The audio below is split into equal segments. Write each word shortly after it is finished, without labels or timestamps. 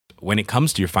When it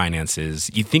comes to your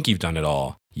finances, you think you've done it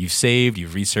all. You've saved,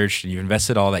 you've researched, and you've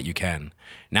invested all that you can.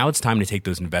 Now it's time to take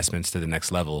those investments to the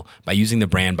next level by using the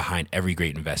brand behind every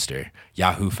great investor,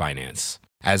 Yahoo Finance.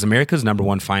 As America's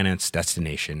 #1 finance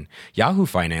destination, Yahoo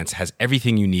Finance has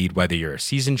everything you need, whether you're a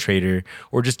seasoned trader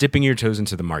or just dipping your toes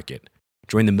into the market.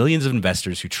 Join the millions of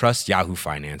investors who trust Yahoo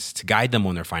Finance to guide them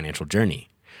on their financial journey.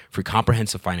 For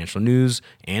comprehensive financial news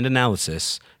and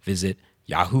analysis, visit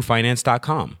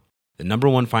yahoofinance.com, the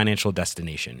 #1 financial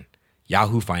destination,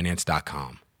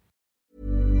 yahoofinance.com.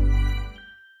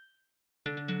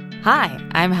 Hi,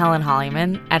 I'm Helen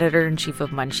Hollyman, editor-in-chief of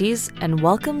Munchies, and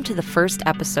welcome to the first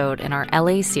episode in our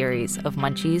LA series of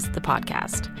Munchies, the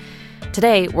podcast.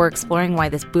 Today, we're exploring why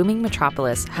this booming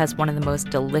metropolis has one of the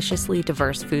most deliciously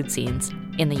diverse food scenes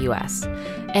in the U.S.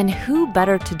 And who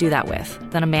better to do that with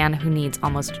than a man who needs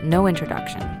almost no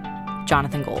introduction,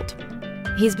 Jonathan Gold.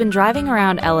 He's been driving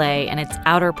around LA and its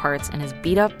outer parts in his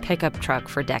beat-up pickup truck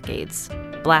for decades,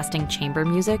 blasting chamber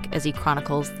music as he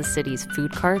chronicles the city's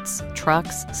food carts,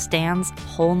 trucks, stands,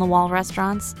 hole-in-the-wall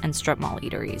restaurants, and strip mall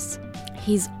eateries.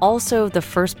 He's also the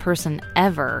first person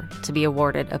ever to be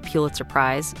awarded a Pulitzer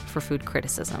Prize for food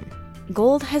criticism.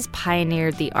 Gold has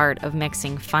pioneered the art of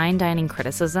mixing fine dining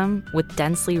criticism with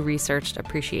densely researched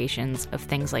appreciations of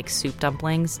things like soup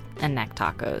dumplings and neck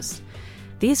tacos.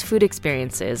 These food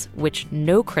experiences, which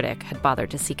no critic had bothered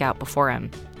to seek out before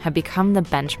him, have become the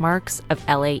benchmarks of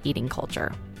LA eating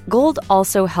culture. Gold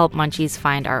also helped Munchies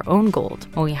find our own gold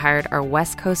when we hired our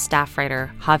West Coast staff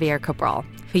writer, Javier Cabral,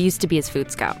 who used to be his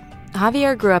food scout.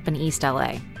 Javier grew up in East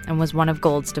LA and was one of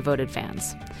Gold's devoted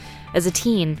fans. As a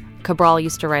teen, Cabral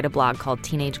used to write a blog called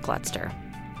Teenage Glutster.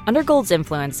 Under Gold's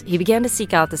influence, he began to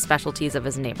seek out the specialties of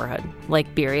his neighborhood,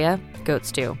 like birria, goat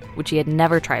stew, which he had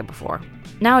never tried before.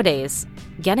 Nowadays,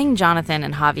 getting Jonathan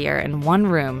and Javier in one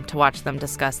room to watch them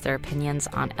discuss their opinions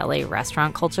on LA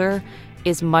restaurant culture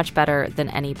is much better than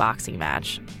any boxing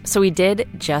match. So we did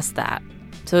just that.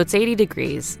 So it's 80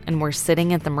 degrees, and we're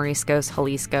sitting at the Mariscos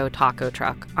Jalisco taco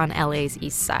truck on LA's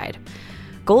east side.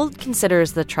 Gold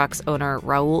considers the truck's owner,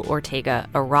 Raul Ortega,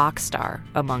 a rock star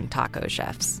among taco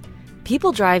chefs.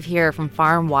 People drive here from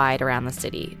far and wide around the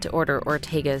city to order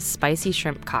Ortega's spicy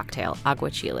shrimp cocktail,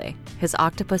 aguachile, his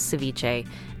octopus ceviche,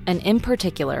 and in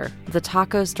particular, the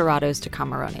tacos dorados de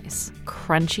camarones,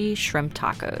 crunchy shrimp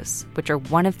tacos, which are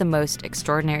one of the most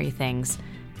extraordinary things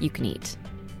you can eat.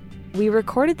 We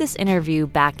recorded this interview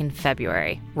back in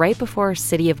February, right before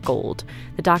City of Gold,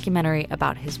 the documentary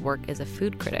about his work as a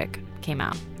food critic, came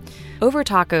out. Over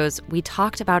tacos, we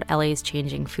talked about LA's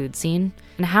changing food scene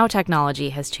and how technology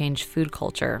has changed food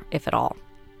culture, if at all.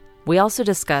 We also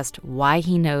discussed why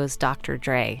he knows Dr.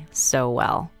 Dre so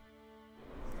well.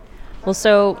 Well,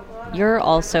 so you're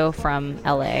also from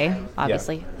LA,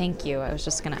 obviously. Yeah. Thank you. I was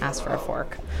just going to ask for a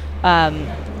fork.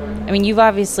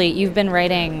 You've been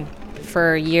writing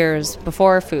for years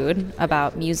before food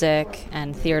about music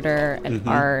and theater and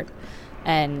art.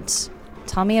 And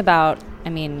tell me about,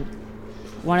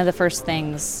 one of the first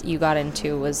things you got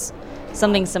into was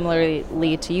something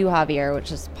similarly to you, Javier,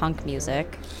 which is punk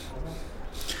music.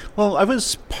 Well, I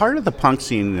was part of the punk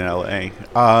scene in LA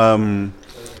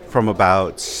from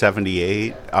about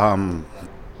 78. But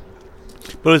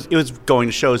it was going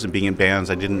to shows and being in bands.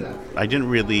 I didn't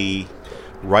really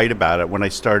write about it. When I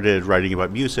started writing about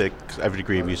music, I have a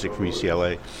degree in music from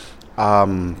UCLA,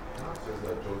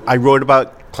 I wrote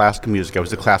about classical music. I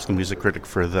was a classical music critic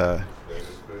for the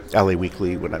LA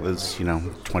Weekly when I was,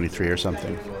 23 or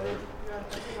something.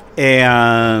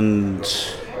 And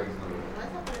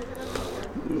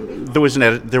there was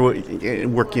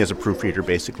working as a proofreader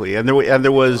basically, and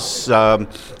there was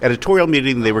editorial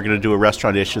meeting. They were going to do a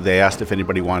restaurant issue. They asked if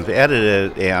anybody wanted to edit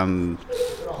it, and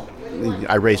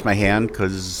I raised my hand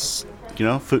because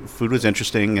food was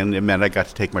interesting, and it meant I got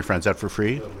to take my friends out for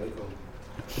free.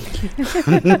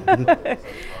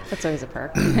 That's always a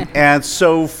perk. And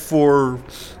so for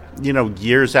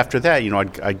years after that,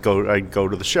 I'd go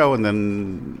to the show, and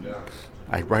then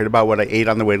I'd write about what I ate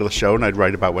on the way to the show, and I'd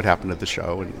write about what happened at the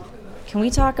show. And can we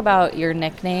talk about your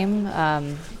nickname,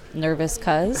 Nervous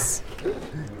Cuz?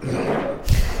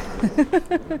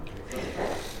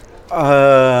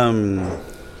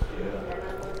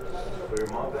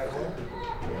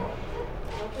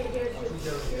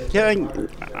 Yeah,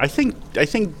 I think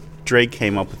Dre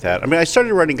came up with that. I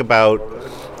started writing about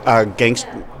I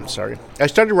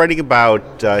started writing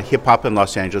about hip hop in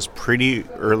Los Angeles pretty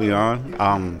early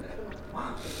on,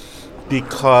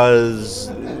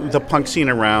 because the punk scene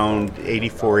around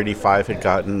 84, 85 had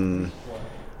gotten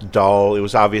dull. It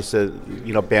was obvious that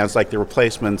bands like The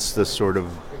Replacements, the sort of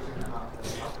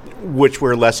which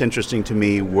were less interesting to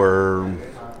me, were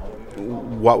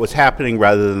what was happening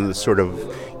rather than the sort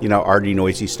of, arty,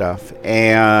 noisy stuff.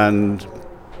 And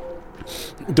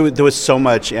there was so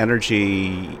much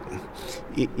energy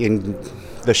in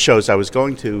the shows I was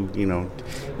going to,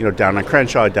 down on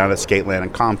Crenshaw, down at Skateland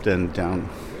and Compton,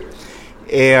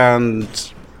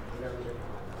 and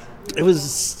it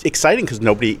was exciting because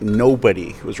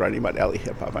nobody was writing about LA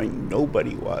hip hop. I mean,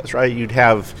 nobody was, right? You'd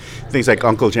have things like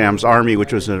Uncle Jam's Army,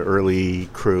 which was an early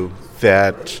crew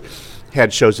that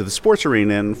had shows at the sports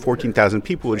arena, and 14,000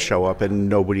 people would show up, and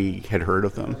nobody had heard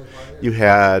of them. You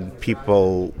had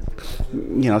people,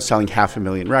 selling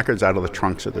 500,000 records out of the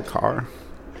trunks of the car.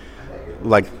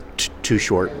 Like Too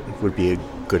Short would be a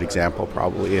good example,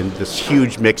 probably. And this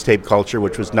huge mixtape culture,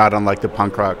 which was not unlike the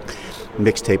punk rock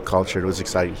mixtape culture. It was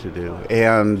exciting to do.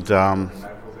 And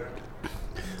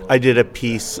I did a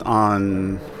piece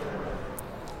on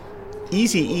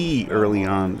Eazy-E early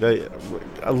on,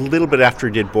 a little bit after I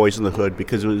did Boys in the Hood,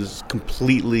 because it was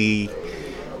completely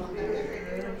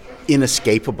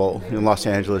inescapable in Los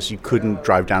Angeles. You couldn't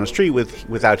drive down the street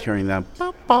without hearing them.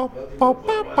 I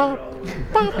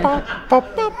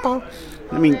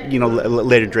mean,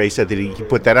 later Dre said that he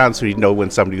put that on so he'd know when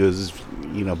somebody was,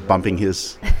 bumping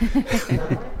his.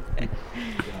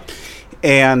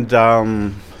 And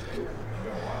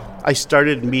I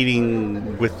started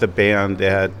meeting with the band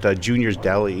at Junior's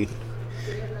Deli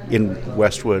in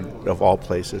Westwood, of all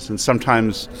places. And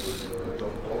sometimes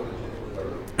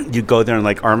you go there and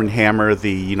like Arm & Hammer,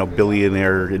 the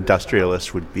billionaire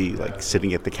industrialist, would be like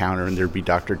sitting at the counter, and there'd be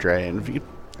Dr. Dre, and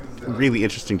really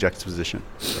interesting juxtaposition.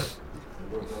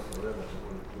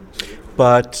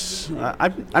 But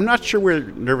I'm not sure where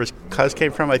Nervous Cuz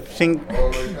came from. I think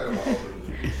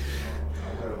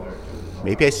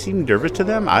maybe I seem nervous to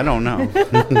them. I don't know. I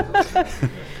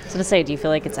was going to say, do you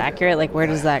feel like it's accurate? Like, where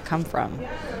does that come from?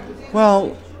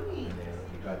 Well,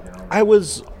 I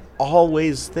was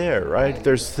always there, right?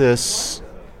 There's this.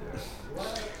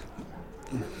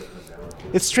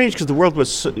 It's strange because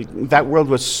that world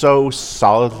was so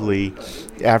solidly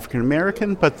African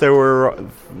American, but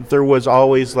there was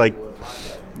always like,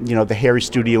 the hairy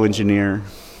studio engineer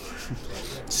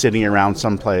sitting around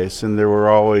someplace, and there were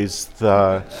always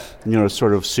the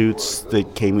sort of suits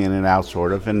that came in and out,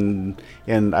 sort of, and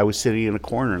I was sitting in a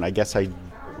corner, and I guess I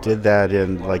did that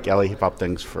in like LA hip hop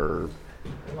things for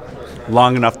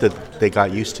long enough that they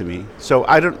got used to me. So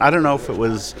I don't know if it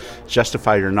was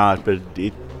justified or not, but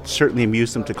it certainly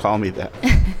amused them to call me that.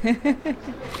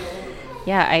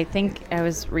 Yeah, I think I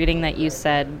was reading that you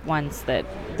said once that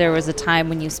there was a time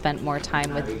when you spent more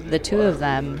time with the two of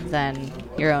them than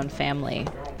your own family.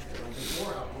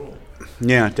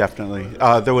 Yeah, definitely.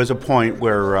 There was a point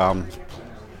where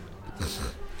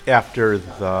after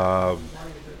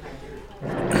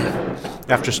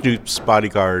Snoop's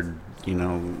bodyguard,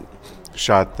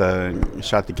 shot the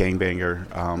gangbanger.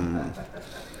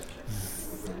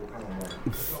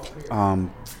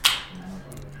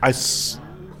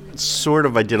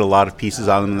 I did a lot of pieces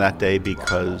on them that day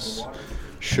because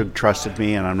Suge trusted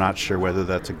me, and I'm not sure whether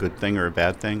that's a good thing or a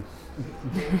bad thing.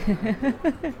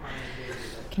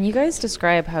 Can you guys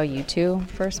describe how you two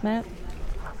first met?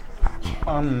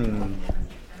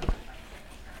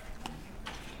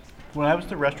 When I was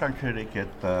the restaurant critic at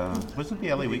wasn't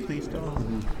the LA Weekly still?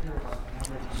 Mm-hmm.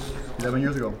 11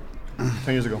 years ago.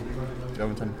 10 years ago.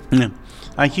 11, Yeah.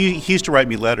 10. He used to write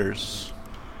me letters.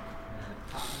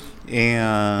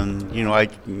 And,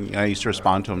 I used to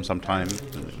respond to him sometimes.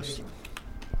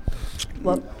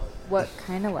 What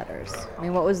kind of letters? I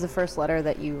mean, what was the first letter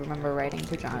that you remember writing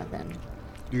to Jonathan?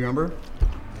 Do you remember?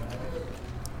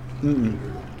 Mm-mm.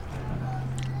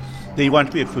 You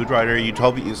wanted to be a food writer.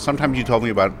 Sometimes you told me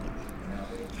about,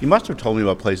 you must have told me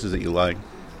about places that you like.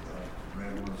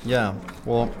 Yeah.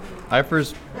 Well, I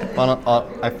first found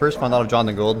out of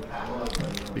Jonathan Gold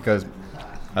because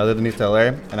I lived in East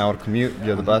LA, and I would commute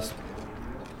via the bus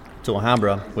to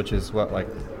Alhambra, which is like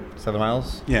 7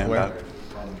 miles away.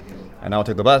 And I would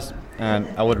take the bus, and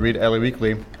I would read LA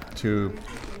Weekly to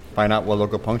find out what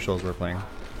local punk shows were playing.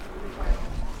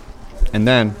 And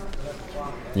then,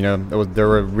 there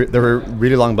were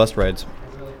really long bus rides,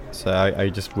 so I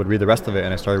just would read the rest of it,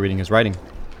 and I started reading his writing,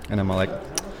 and I'm like,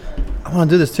 I want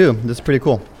to do this too. This is pretty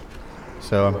cool.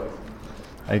 So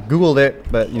I Googled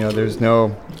it, but there's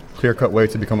no clear-cut way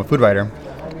to become a food writer.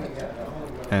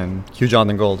 And cue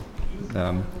Jonathan Gold.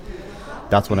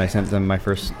 That's when I sent them my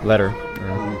first letter,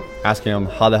 asking them,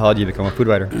 how the hell do you become a food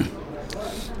writer?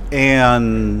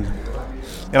 And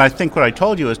I think what I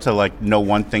told you is to know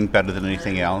one thing better than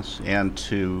anything else, and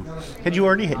did you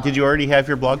already have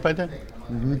your blog by then?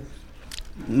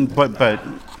 Mm-hmm. But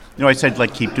I said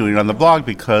keep doing it on the blog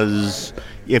because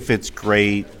if it's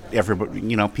great, everybody,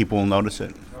 people will notice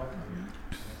it.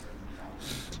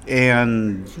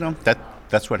 And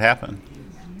that's what happened.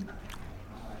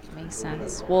 Makes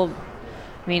sense. Well,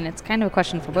 I mean, it's kind of a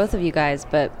question for both of you guys,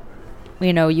 but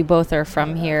you both are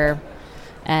from here,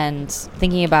 and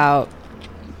thinking about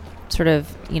sort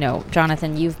of,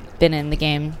 Jonathan, you've been in the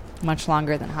game much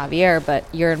longer than Javier, but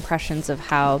your impressions of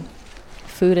how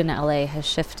food in LA has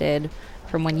shifted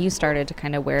from when you started to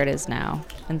kind of where it is now,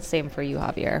 and same for you,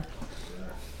 Javier.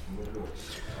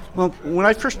 Well, when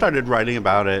I first started writing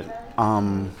about it,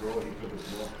 I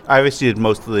obviously did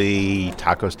mostly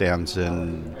taco stands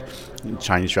and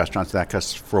Chinese restaurants and that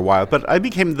for a while, but I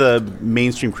became the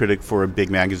mainstream critic for a big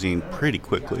magazine pretty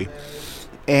quickly.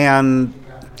 And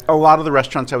a lot of the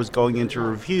restaurants I was going in to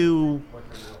review,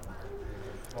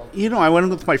 I went in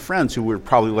with my friends who were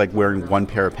probably like wearing one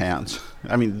pair of pants.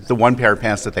 I mean, the one pair of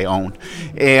pants that they owned.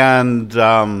 And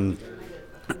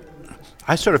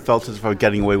I sort of felt as if I was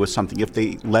getting away with something if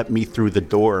they let me through the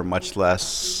door, much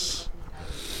less,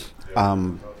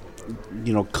 coming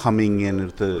in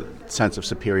with the sense of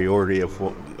superiority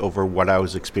over what I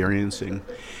was experiencing.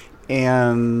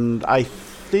 And I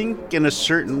think in a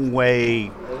certain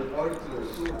way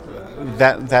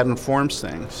that informs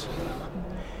things.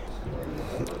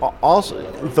 Also,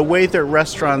 the way that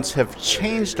restaurants have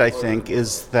changed, I think,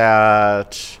 is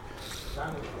that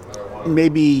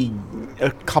maybe a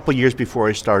couple years before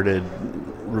I started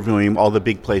reviewing, all the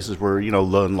big places were,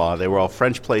 Le and La. They were all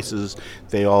French places.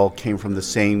 They all came from the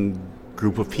same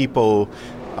group of people.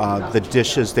 The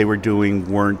dishes they were doing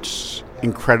weren't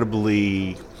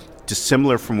incredibly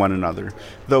dissimilar from one another.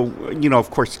 Though, of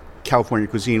course, California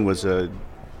cuisine was a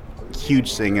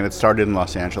huge thing, and it started in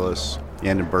Los Angeles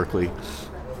and in Berkeley.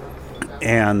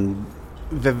 And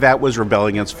that was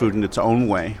rebelling against food in its own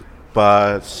way.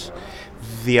 But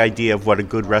the idea of what a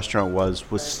good restaurant was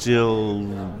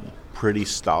still pretty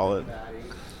stolid.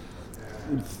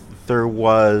 There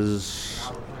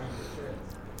was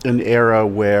an era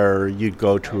where you'd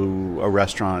go to a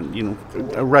restaurant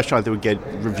that would get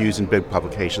reviews in big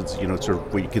publications, sort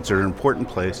of what you consider an important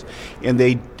place, and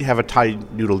they'd have a Thai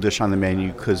noodle dish on the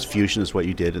menu because fusion is what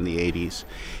you did in the 80s.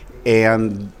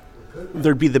 And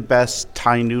there'd be the best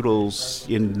Thai noodles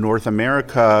in North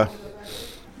America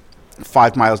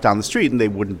 5 miles down the street, and they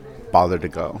wouldn't bother to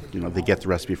go. They get the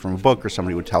recipe from a book, or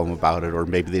somebody would tell them about it, or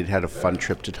maybe they'd had a fun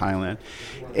trip to Thailand.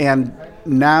 And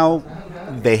now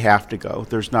they have to go.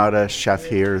 There's not a chef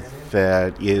here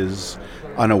that is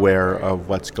unaware of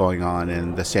what's going on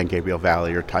in the San Gabriel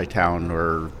Valley or Thai Town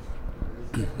or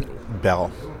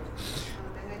Bell.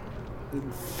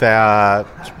 The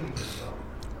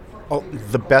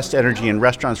best energy in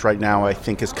restaurants right now, I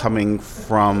think, is coming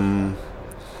from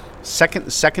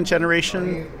second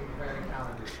generation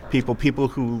people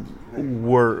who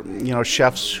were,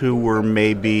 chefs who were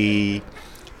maybe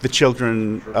the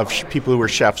children of people who were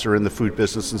chefs or in the food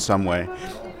business in some way.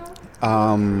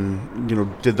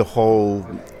 Did the whole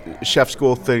chef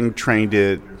school thing, trained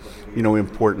at,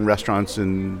 important restaurants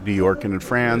in New York and in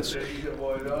France,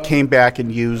 came back and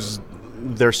used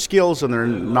their skills and their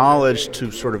knowledge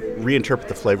to sort of reinterpret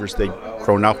the flavors they'd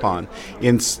grown up on,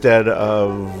 instead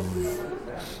of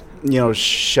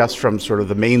chefs from sort of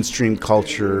the mainstream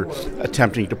culture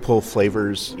attempting to pull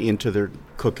flavors into their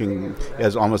cooking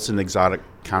as almost an exotic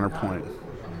counterpoint.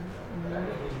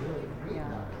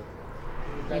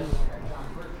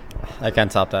 I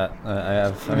can't top that.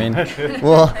 I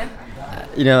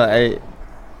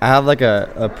have like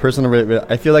a personal.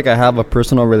 I feel like I have a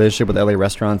personal relationship with LA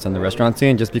restaurants and the restaurant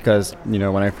scene, just because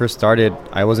when I first started,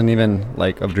 I wasn't even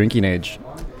like of drinking age,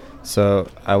 so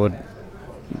I would.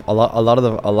 A lot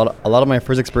of my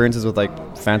first experiences with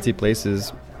like fancy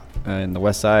places in the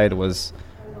West Side was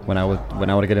when I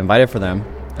would get invited for them,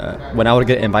 when I would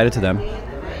get invited to them,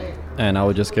 and I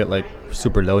would just get like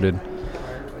super loaded,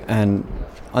 and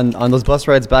on those bus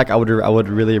rides back, I would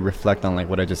really reflect on like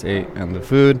what I just ate and the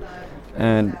food,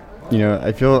 and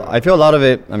I feel a lot of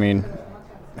it,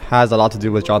 has a lot to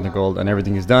do with Jonathan Gold and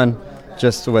everything he's done,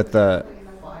 just with the.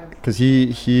 Because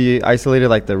he isolated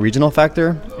like the regional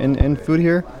factor in food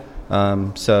here,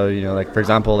 so like for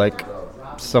example, like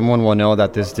someone will know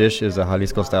that this dish is a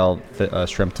Jalisco style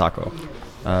shrimp taco,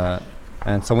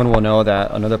 and someone will know that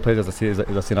another place is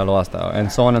a Sinaloa style,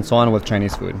 and so on with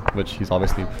Chinese food, which he's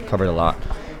obviously covered a lot,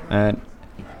 and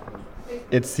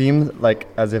it seemed like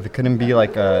as if it couldn't be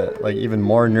like even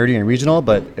more nerdy and regional,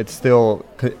 but it's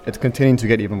continuing to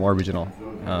get even more regional.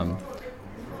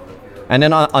 And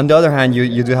then on the other hand,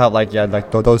 you do have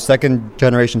those second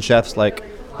generation chefs like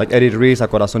Eddie Ruiz, a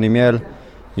Corazón y Miel,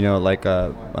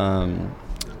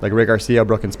 like Ray Garcia,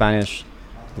 Broken Spanish,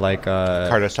 like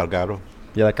Carlos Salgado.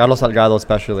 Yeah, like Carlos Salgado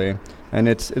especially, and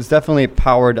it's definitely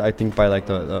powered, I think, by like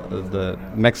the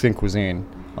Mexican cuisine.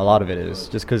 A lot of it is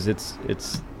just because it's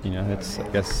I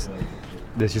guess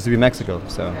this used to be Mexico,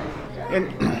 so.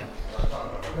 And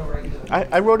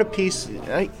I wrote a piece,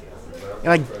 and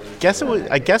I guess it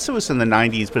was in the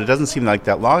 90s, but it doesn't seem like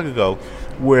that long ago,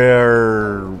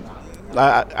 where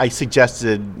I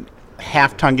suggested,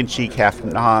 half tongue-in-cheek, half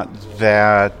not,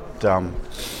 that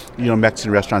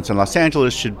Mexican restaurants in Los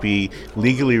Angeles should be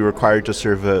legally required to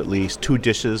serve at least 2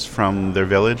 dishes from their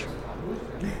village.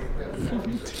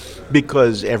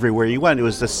 Because everywhere you went, it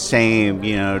was the same,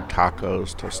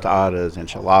 tacos, tostadas,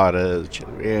 enchiladas,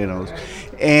 chileno,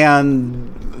 and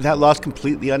that law's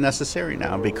completely unnecessary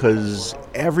now because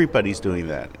everybody's doing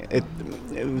that.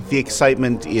 The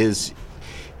excitement is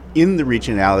in the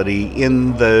regionality,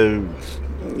 in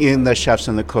the chefs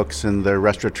and the cooks and the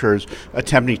restaurateurs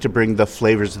attempting to bring the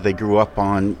flavors that they grew up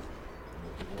on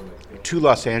to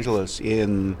Los Angeles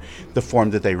in the form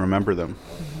that they remember them.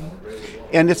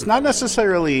 And it's not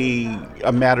necessarily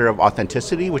a matter of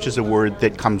authenticity, which is a word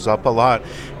that comes up a lot,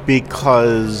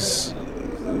 because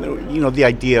the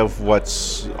idea of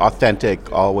what's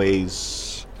authentic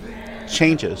always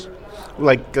changes.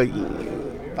 Like,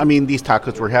 these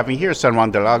tacos we're having here, San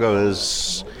Juan del Lago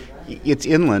it's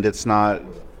inland. It's not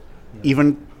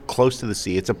even close to the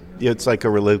sea. It's like a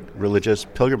religious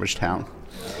pilgrimage town,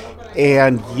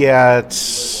 and yet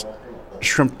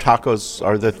shrimp tacos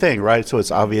are the thing, right? So it's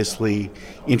obviously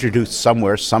introduced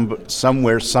somewhere.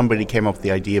 Somewhere somebody came up with the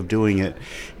idea of doing it,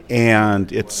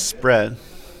 and it's spread.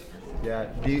 Yeah,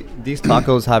 these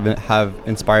tacos have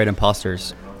inspired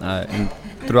imposters, and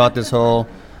throughout this whole,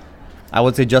 I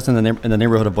would say just in the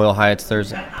neighborhood of Boyle Heights,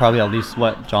 there's probably at least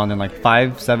Jonathan, like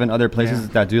 5-7 other places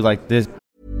that do like this.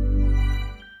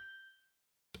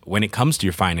 When it comes to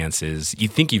your finances, you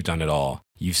think you've done it all.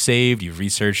 You've saved, you've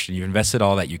researched, and you've invested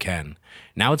all that you can.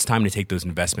 Now it's time to take those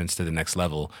investments to the next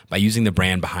level by using the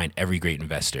brand behind every great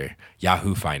investor,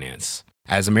 Yahoo Finance.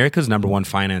 As America's #1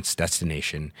 finance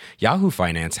destination, Yahoo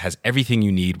Finance has everything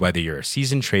you need, whether you're a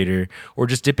seasoned trader or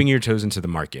just dipping your toes into the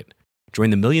market. Join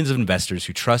the millions of investors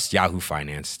who trust Yahoo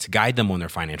Finance to guide them on their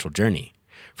financial journey.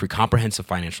 For comprehensive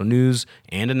financial news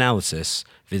and analysis,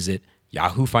 visit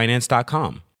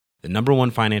yahoofinance.com, the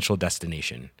 #1 financial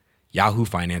destination,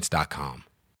 yahoofinance.com.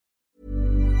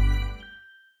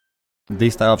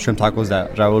 These style of shrimp tacos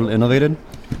that Raul innovated.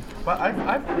 But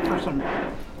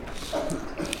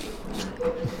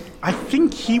I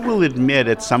think he will admit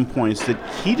at some points that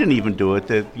he didn't even do it.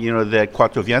 That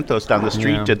Cuatro Vientos down the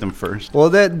street did them first. Well,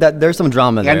 there's some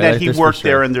drama there. And that he worked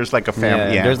there, and there's like a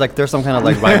family. Yeah. There's some kind of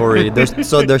like rivalry. There's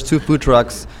 2 food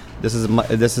trucks. This is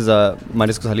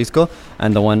Mariscos Jalisco,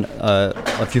 and the one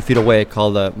a few feet away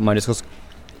called Mariscos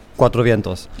Cuatro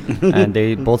Vientos, and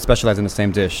they both specialize in the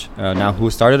same dish. Now, who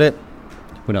started it?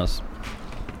 Who knows?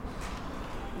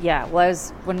 Yeah, well,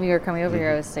 when we were coming over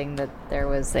here, I was saying that there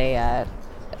was a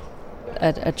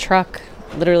truck,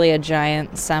 literally a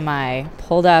giant semi,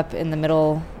 pulled up in the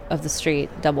middle of the street,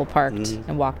 double parked,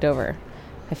 and walked over.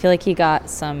 I feel like he got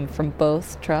some from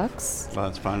both trucks. Oh,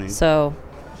 that's funny. So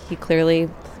he clearly,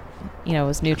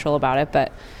 was neutral about it.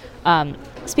 But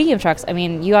speaking of trucks,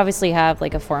 you obviously have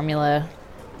like a formula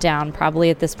down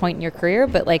probably at this point in your career,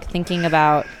 but like thinking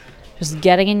about just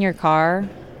getting in your car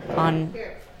on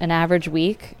an average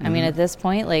week. At this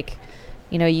point, like,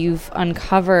 you've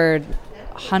uncovered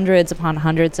hundreds upon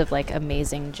hundreds of like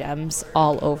amazing gems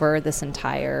all over this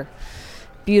entire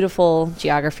beautiful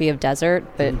geography of desert.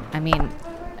 But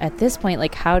at this point,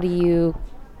 like, how do you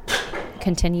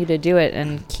continue to do it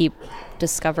and keep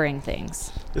discovering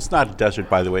things? It's not a desert,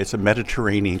 by the way. It's a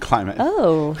Mediterranean climate.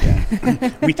 Oh.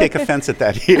 Yeah. We take offense at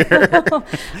that here.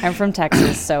 I'm from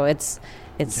Texas, so it's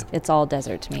all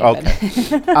desert to me. Okay.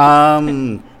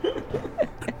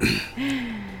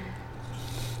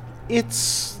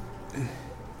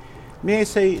 May I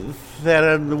say that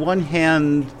on the one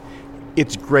hand,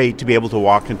 it's great to be able to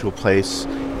walk into a place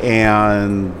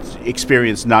and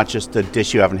experience not just a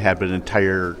dish you haven't had, but an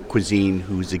entire cuisine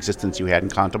whose existence you hadn't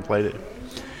contemplated.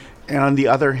 And on the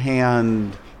other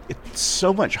hand, it's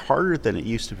so much harder than it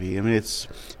used to be. It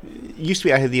used to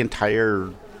be I had the entire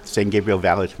San Gabriel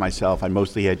Valley to myself. I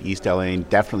mostly had East LA and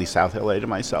definitely South LA to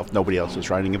myself. Nobody else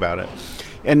was writing about it.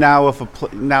 And now if a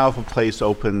place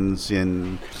opens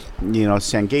in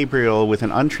San Gabriel with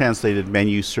an untranslated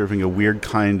menu serving a weird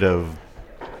kind of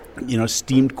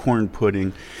steamed corn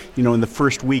pudding, in the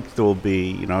first week there will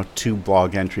be 2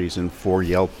 blog entries and 4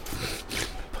 Yelp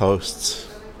posts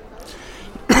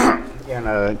and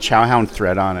a Chowhound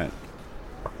thread on it.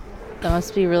 That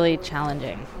must be really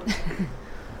challenging.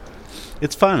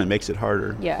 It's fun. It makes it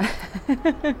harder. Yeah.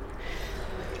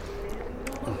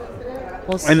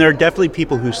 And there are definitely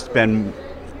people who spend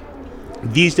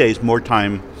these days more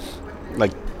time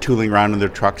like tooling around in their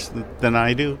trucks than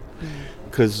I do,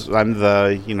 because I'm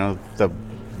the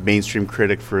mainstream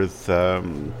critic for the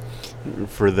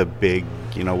big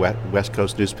West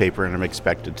Coast newspaper, and I'm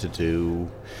expected to do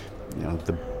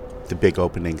the big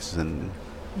openings and.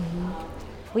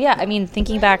 Well, yeah, I mean,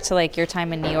 thinking back to like your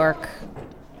time in New York,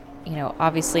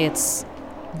 obviously it's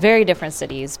very different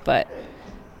cities, but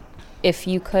if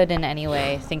you could in any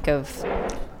way think of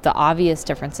the obvious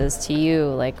differences to you,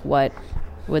 like what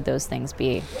would those things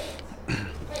be?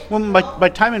 Well, my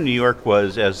time in New York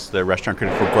was as the restaurant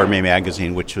critic for Gourmet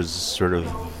Magazine, which was sort of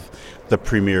the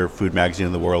premier food magazine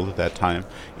in the world at that time.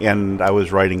 And I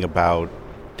was writing about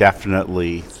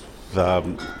definitely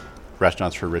the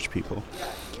restaurants for rich people.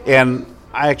 And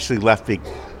I actually left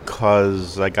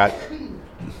because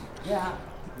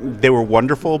they were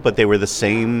wonderful, but they were the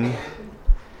same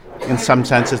in some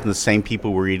senses, and the same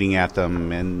people were eating at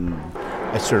them. And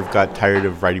I sort of got tired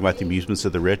of writing about the amusements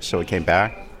of the rich, so I came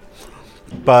back.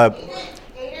 But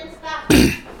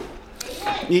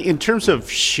in terms of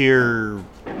sheer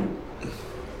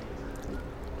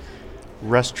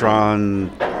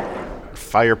restaurant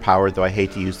firepower, though I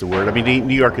hate to use the word, I mean,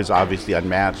 New York is obviously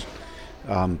unmatched.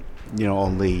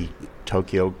 Only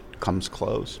Tokyo comes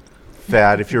close.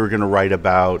 That if you were going to write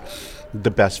about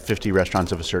the best 50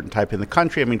 restaurants of a certain type in the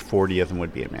country, 40 of them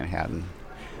would be in Manhattan.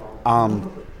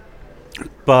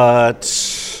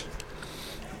 But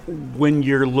when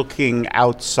you're looking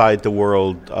outside the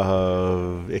world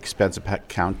of expensive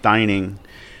count dining,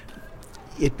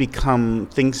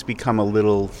 things become a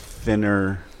little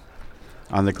thinner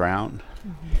on the ground.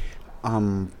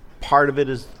 Part of it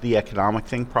is the economic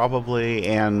thing, probably,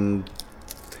 and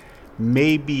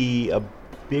maybe a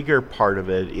bigger part of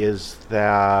it is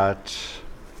that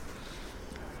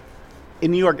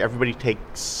in New York, everybody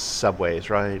takes subways,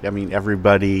 right? I mean,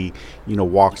 everybody,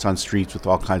 walks on streets with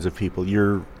all kinds of people.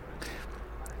 You're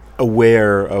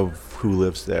aware of who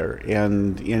lives there.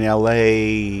 And in LA,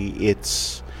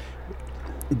 it's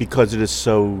because it is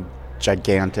so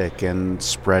gigantic and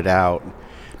spread out,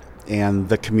 and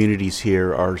the communities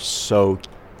here are so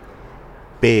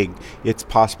big, it's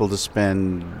possible to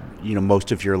spend,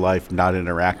 most of your life not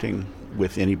interacting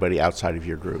with anybody outside of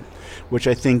your group, which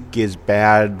I think is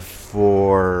bad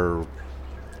for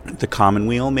the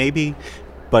commonweal maybe,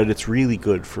 but it's really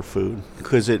good for food,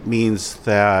 because it means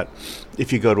that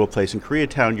if you go to a place in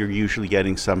Koreatown, you're usually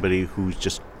getting somebody who's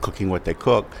just cooking what they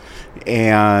cook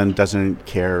and doesn't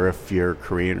care if you're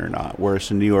Korean or not.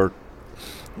 Whereas in New York,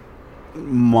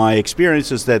 my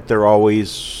experience is that they're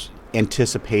always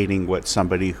anticipating what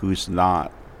somebody who's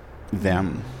not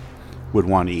them would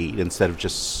want to eat instead of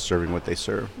just serving what they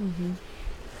serve.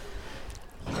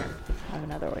 I have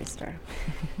another oyster.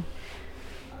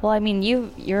 Well, I mean,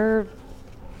 you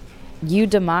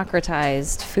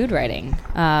democratized food writing,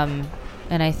 and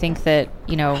I think that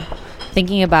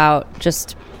thinking about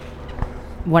just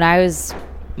when I was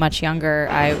much younger,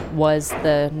 I was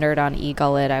the nerd on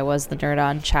eGullet. I was the nerd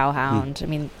on Chowhound. I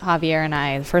mean, Javier and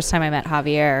I, the first time I met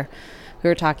Javier, we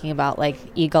were talking about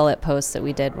like eGullet posts that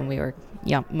we did when we were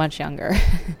much younger.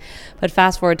 But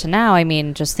fast forward to now, I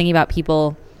mean, just thinking about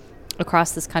people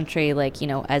across this country, like,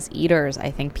 as eaters, I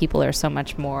think people are so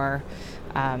much more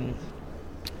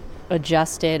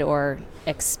adjusted or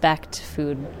expect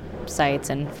food sites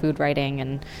and food writing.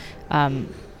 And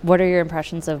what are your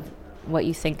impressions of what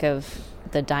you think of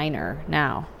the diner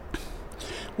now?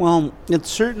 Well, in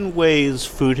certain ways,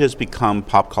 food has become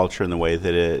pop culture in the way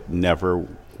that it never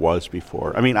was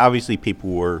before. I mean, obviously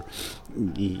people were,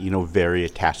 very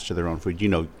attached to their own food.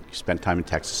 You spent time in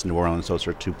Texas and New Orleans. Those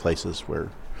are two places where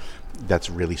that's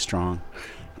really strong.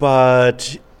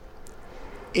 But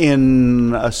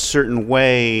in a certain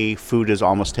way, food has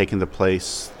almost taken the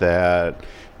place that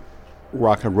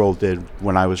rock and roll did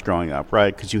when I was growing up,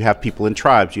 right? Because you have people in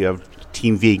tribes. You have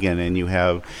Team Vegan, and you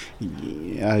have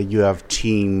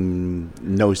Team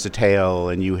Nose to Tail,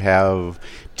 and you have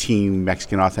Team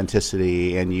Mexican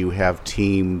Authenticity, and you have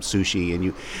Team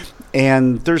Sushi,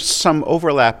 and there's some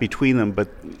overlap between them, but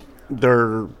there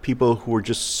are people who are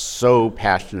just so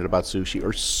passionate about sushi,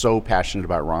 or so passionate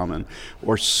about ramen,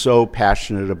 or so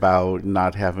passionate about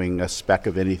not having a speck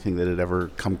of anything that had ever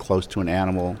come close to an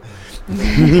animal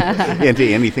into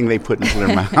anything they put into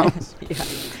their mouths.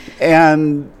 Yeah.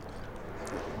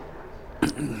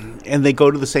 And they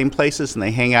go to the same places, and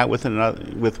they hang out with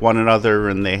one another,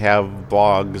 and they have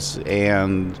blogs,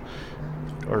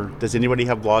 or does anybody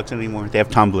have blogs anymore? They have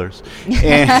Tumblrs.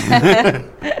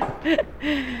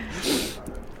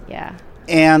 Yeah.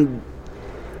 And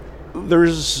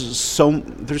there's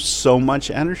so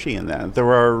much energy in that. There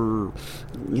are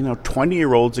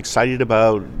 20-year-olds excited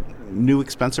about new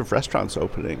expensive restaurants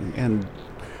opening. And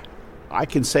I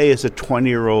can say as a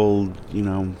 20-year-old,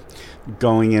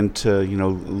 going into,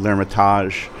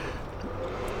 L'Ermitage,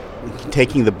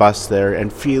 taking the bus there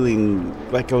and feeling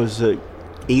like I was an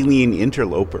alien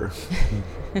interloper.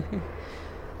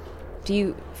 Do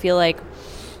you feel like,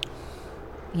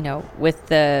 with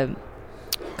the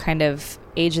kind of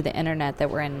age of the internet that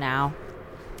we're in now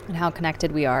and how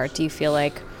connected we are, do you feel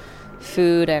like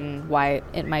food and why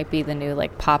it might be the new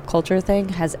pop culture thing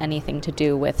has anything to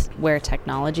do with where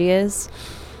technology is?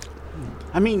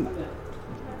 I mean,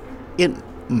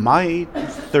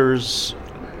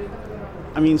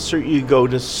 so you go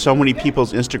to so many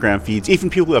people's Instagram feeds, even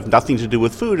people who have nothing to do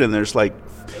with food, and there's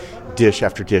dish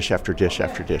after dish after dish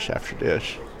after dish after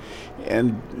dish.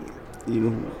 And,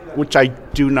 which I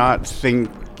do not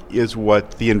think is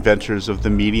what the inventors of the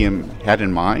medium had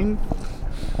in mind.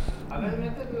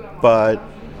 But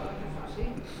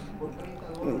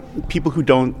people who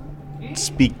don't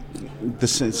speak the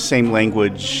same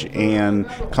language and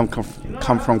come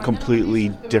from completely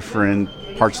different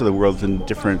parts of the world and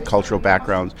different cultural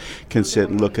backgrounds can sit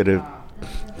and look at a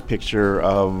picture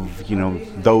of,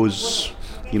 those,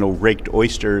 raked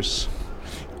oysters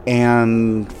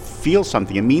and feel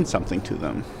something. It means something to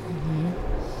them.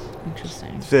 Mm-hmm.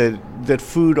 Interesting. That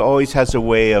food always has a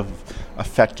way of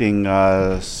affecting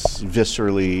us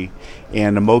viscerally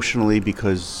and emotionally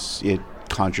because it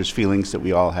conjures feelings that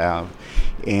we all have.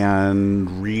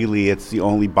 And really, it's the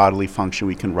only bodily function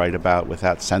we can write about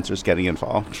without censors getting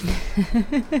involved.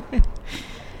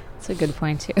 That's a good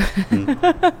point, too.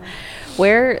 Mm-hmm.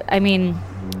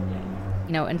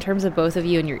 In terms of both of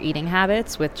you and your eating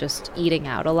habits with just eating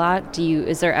out a lot,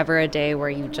 is there ever a day where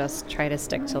you just try to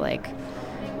stick to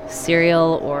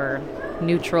cereal or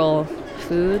neutral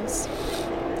foods?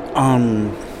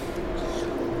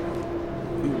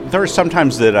 There are some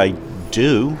times that I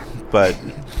do, but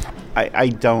I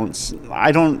don't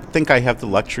think I have the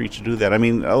luxury to do that. I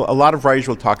mean, a lot of writers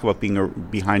will talk about being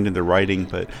behind in their writing,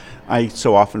 but I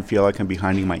so often feel like I'm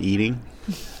behind in my eating.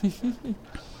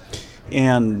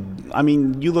 And I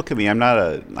mean, you look at me. I'm not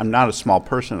a small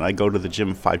person. I go to the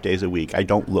gym 5 days a week. I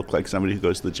don't look like somebody who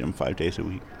goes to the gym 5 days a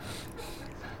week.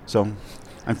 So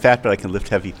I'm fat, but I can lift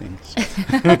heavy things.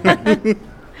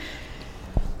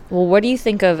 Well, what do you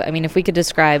think of, if we could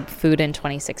describe food in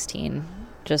 2016,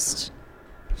 just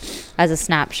as a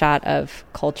snapshot of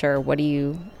culture, what do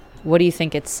you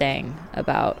think it's saying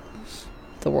about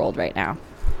the world right now?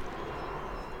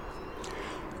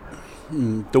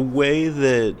 The way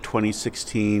that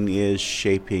 2016 is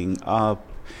shaping up,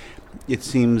 it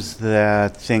seems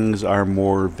that things are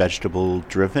more vegetable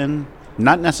driven,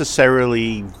 not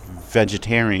necessarily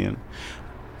vegetarian,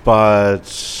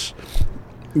 but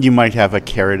you might have a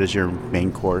carrot as your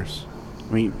main course.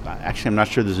 I mean, actually, I'm not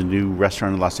sure there's a new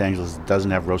restaurant in Los Angeles that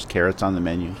doesn't have roast carrots on the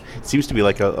menu. It seems to be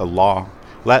like a law.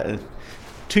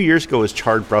 2 years ago was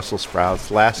charred Brussels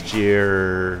sprouts. Last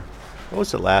year, what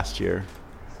was it last year?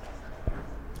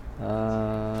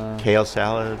 Kale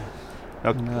salad.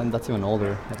 No, that's even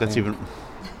older. That's even.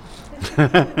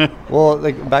 Well,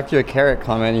 back to your carrot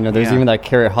comment. There's even that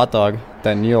carrot hot dog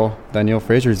that Neil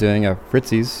Fraser's doing at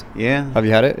Fritzy's. Yeah. Have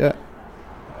you had it yet?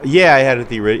 Yeah, I had it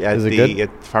at the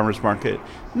farmer's market.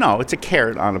 No, it's a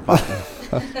carrot on a bun.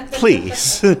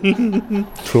 Please.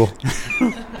 Cool.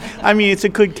 I mean, it's a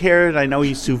good carrot. I know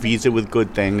he sous vide it with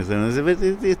good things, and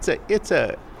it's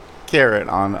a carrot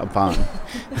on a bun.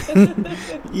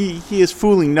 He is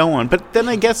fooling no one. But then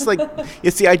I guess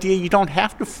it's the idea you don't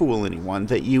have to fool anyone.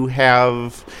 That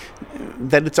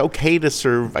it's okay to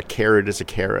serve a carrot as a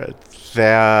carrot.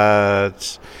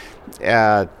 That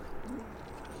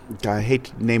I hate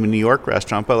to name a New York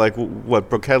restaurant, but what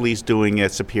Brochelli's doing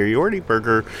at Superiority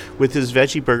Burger with his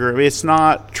veggie burger, it's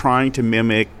not trying to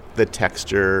mimic the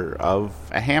texture of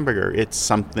a hamburger. It's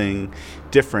something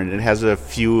different. It has a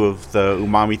few of the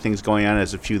umami things going on. It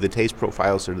has a few of the taste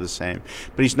profiles that are the same.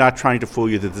 But he's not trying to fool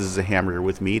you that this is a hamburger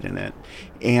with meat in it.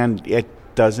 And it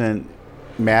doesn't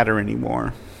matter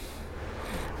anymore.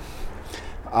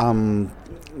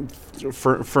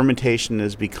 Fermentation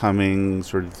is becoming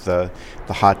sort of the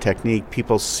hot technique.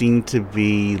 People seem to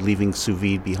be leaving sous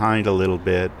vide behind a little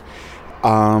bit.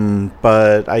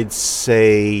 But I'd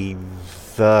say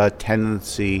the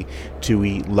tendency to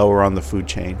eat lower on the food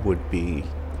chain would be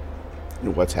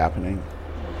what's happening.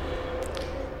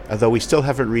 Although we still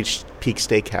haven't reached peak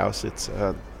steakhouse,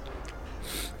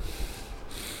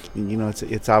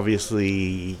 it's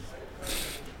obviously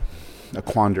a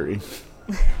quandary.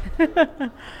 I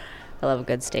love a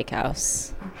good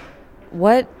steakhouse.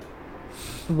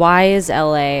 Why is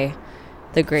LA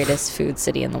the greatest food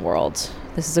city in the world?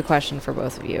 This is a question for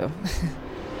both of you.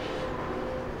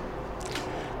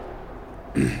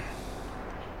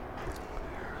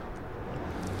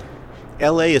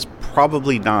 LA is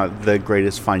probably not the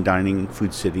greatest fine dining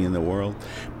food city in the world,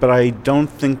 but I don't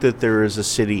think that there is a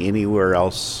city anywhere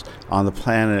else on the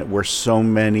planet where so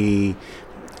many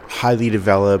highly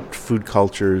developed food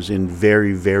cultures in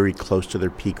very, very close to their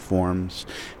peak forms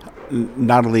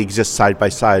not only exist side by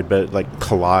side, but like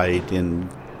collide and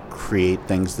create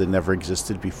things that never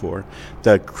existed before.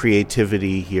 The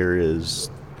creativity here is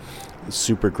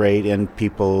super great, and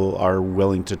people are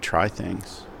willing to try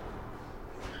things.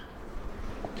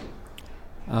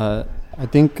 I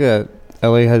think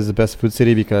LA has the best food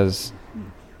city because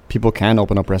people can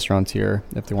open up restaurants here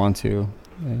if they want to.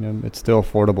 It's still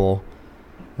affordable,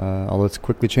 although it's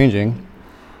quickly changing.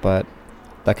 But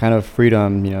that kind of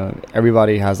freedom,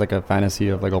 everybody has like a fantasy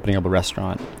of like opening up a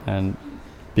restaurant, and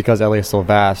because LA is so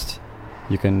vast,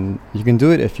 you can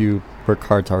do it if you work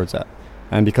hard towards that.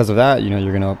 And because of that,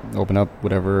 you're gonna open up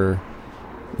whatever,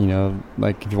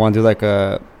 like if you want to do like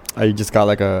I just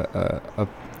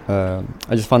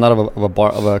found out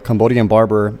of a Cambodian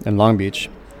barber in Long Beach,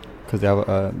 because they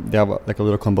have like a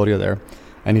little Cambodia there,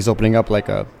 and he's opening up like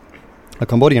a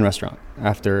Cambodian restaurant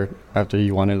after he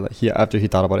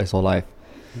thought about it his whole life.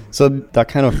 So that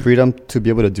kind of freedom to be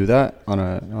able to do that on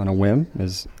a whim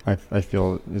is I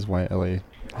feel is why LA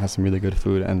has some really good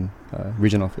food and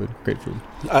regional food, great food.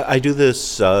 I do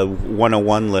this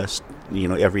 101 list,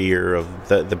 every year of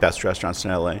the best restaurants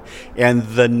in LA. And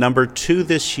the number 2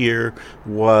 this year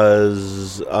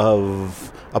was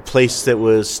of a place that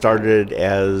was started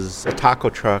as a taco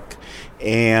truck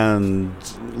and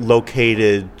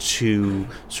located to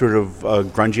sort of a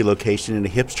grungy location in a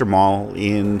hipster mall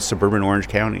in suburban Orange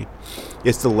County.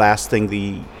 It's the last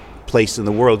place in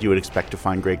the world you would expect to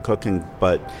find great cooking,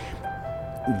 but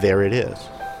there it is.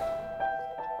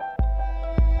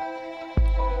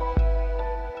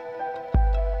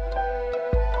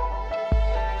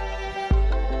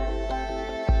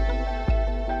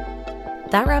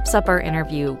 That wraps up our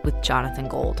interview with Jonathan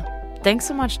Gold. Thanks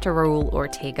so much to Raul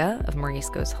Ortega of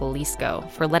Mariscos Jalisco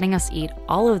for letting us eat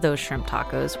all of those shrimp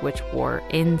tacos, which were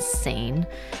insane.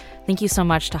 Thank you so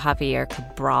much to Javier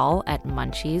Cabral at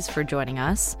Munchies for joining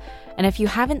us. And if you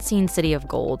haven't seen City of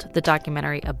Gold, the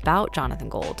documentary about Jonathan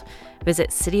Gold,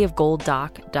 visit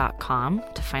cityofgolddoc.com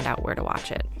to find out where to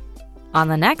watch it. On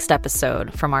the next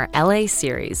episode from our LA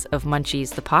series of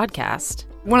Munchies the podcast.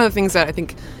 One of the things that I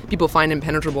think people find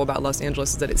impenetrable about Los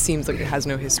Angeles is that it seems like it has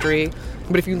no history.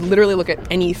 But if you literally look at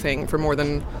anything for more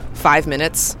than 5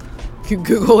 minutes, if you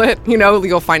Google it,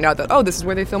 you'll find out that, this is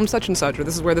where they filmed such and such, or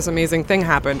this is where this amazing thing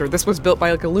happened, or this was built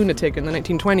by like a lunatic in the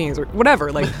 1920s, or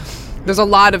whatever. Like, there's a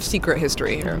lot of secret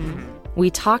history here. We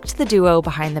talked to the duo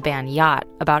behind the band Yacht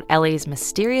about LA's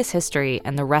mysterious history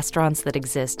and the restaurants that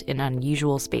exist in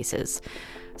unusual spaces.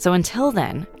 So until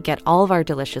then, get all of our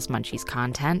delicious Munchies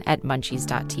content at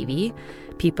munchies.tv.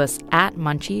 Peep us at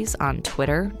Munchies on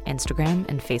Twitter, Instagram,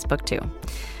 and Facebook too.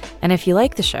 And if you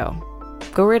like the show,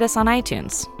 go rate us on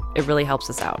iTunes. It really helps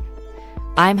us out.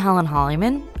 I'm Helen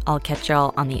Hollyman. I'll catch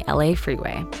y'all on the LA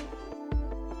Freeway.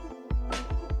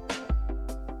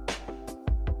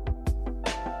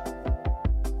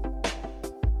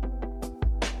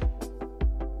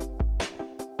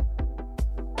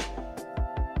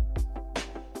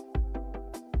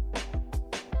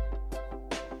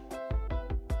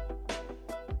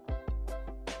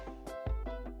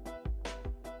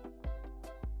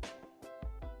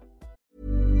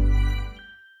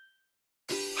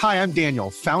 Hi, I'm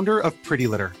Daniel, founder of Pretty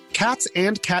Litter. Cats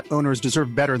and cat owners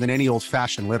deserve better than any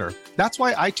old-fashioned litter. That's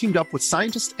why I teamed up with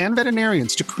scientists and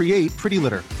veterinarians to create Pretty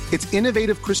Litter. Its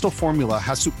innovative crystal formula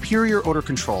has superior odor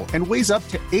control and weighs up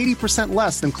to 80%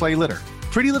 less than clay litter.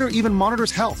 Pretty Litter even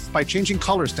monitors health by changing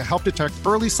colors to help detect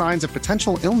early signs of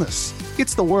potential illness.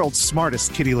 It's the world's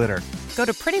smartest kitty litter. Go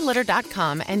to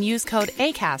prettylitter.com and use code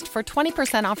ACAST for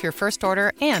 20% off your first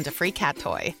order and a free cat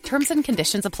toy. Terms and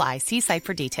conditions apply. See site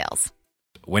for details.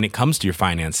 When it comes to your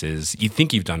finances, you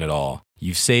think you've done it all.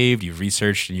 You've saved, you've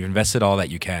researched, and you've invested all that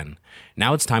you can.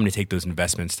 Now it's time to take those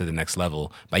investments to the next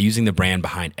level by using the brand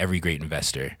behind every great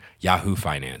investor, Yahoo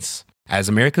Finance. As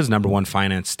America's #1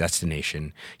 finance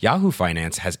destination, Yahoo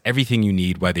Finance has everything you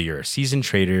need, whether you're a seasoned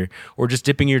trader or just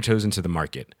dipping your toes into the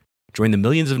market. Join the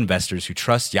millions of investors who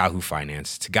trust Yahoo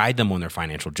Finance to guide them on their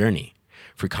financial journey.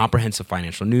 For comprehensive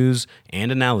financial news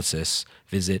and analysis,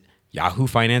 visit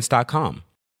yahoofinance.com.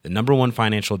 The #1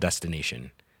 financial destination,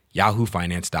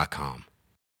 yahoofinance.com.